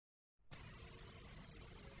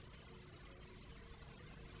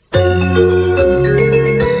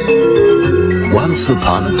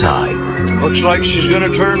upon a time, Looks like she's gonna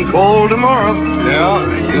turn cold tomorrow.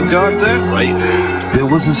 Yeah, you got that right. there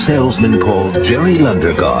was a salesman called Jerry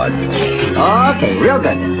Lundergaard Okay, real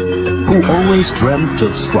good. who always dreamt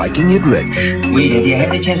of striking it rich. Have you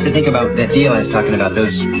had a chance to think about that deal I was talking about,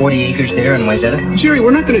 those 40 acres there in Wayzata? Jerry,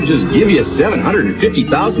 we're not going to just give you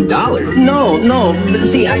 $750,000. No, but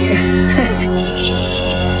see,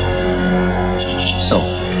 So,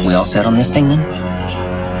 we all set on this thing then?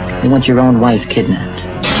 You want your own wife kidnapped.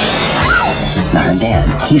 Now her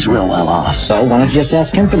dad, he's real well off, so why don't you just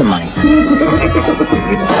ask him for the money?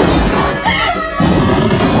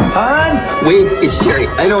 Hon? Wait, it's Jerry.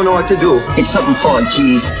 I don't know what to do. It's something, oh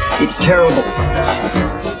geez, it's terrible.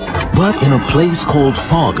 But in a place called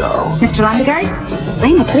Fargo, Mr. Lundegaard,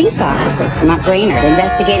 I'm a police officer from up Brainerd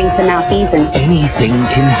investigating some malfeasance. anything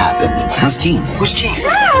can happen. How's Jean? Who's Jean?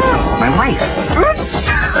 My wife.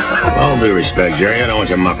 All due respect, Jerry, I don't want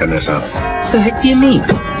you mucking this up. What the heck do you mean?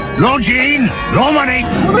 No Gene, no money.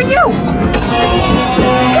 Who are you?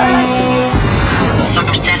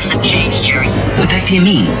 Circumstances have changed, Jerry. What the heck do you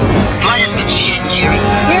mean? Blood has been shed, Jerry.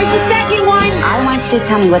 Here's the second one. I want you to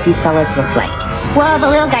tell me what these fellows look like. Well, the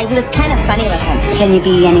little guy, he was kind of funny looking. Can you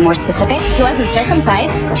be any more specific? He wasn't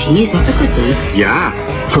circumcised. Jeez, that's a good lead. Yeah.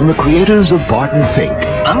 From the creators of Barton Fink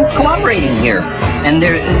I'm cooperating here. And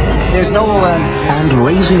there's no, and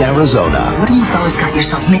Raising Arizona, What do you fellas got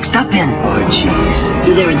yourself mixed up in? Oh, jeez.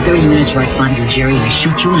 You're there in 30 minutes where I find you, Jerry, and I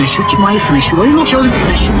shoot you, and I shoot your wife, and I shoot all your little children,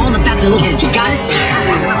 and I shoot all in the back of the little heads. You got it?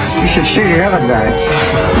 You should shoot your other guy.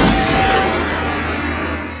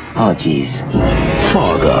 Oh, jeez.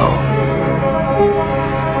 Fargo.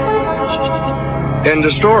 End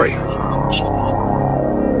of story.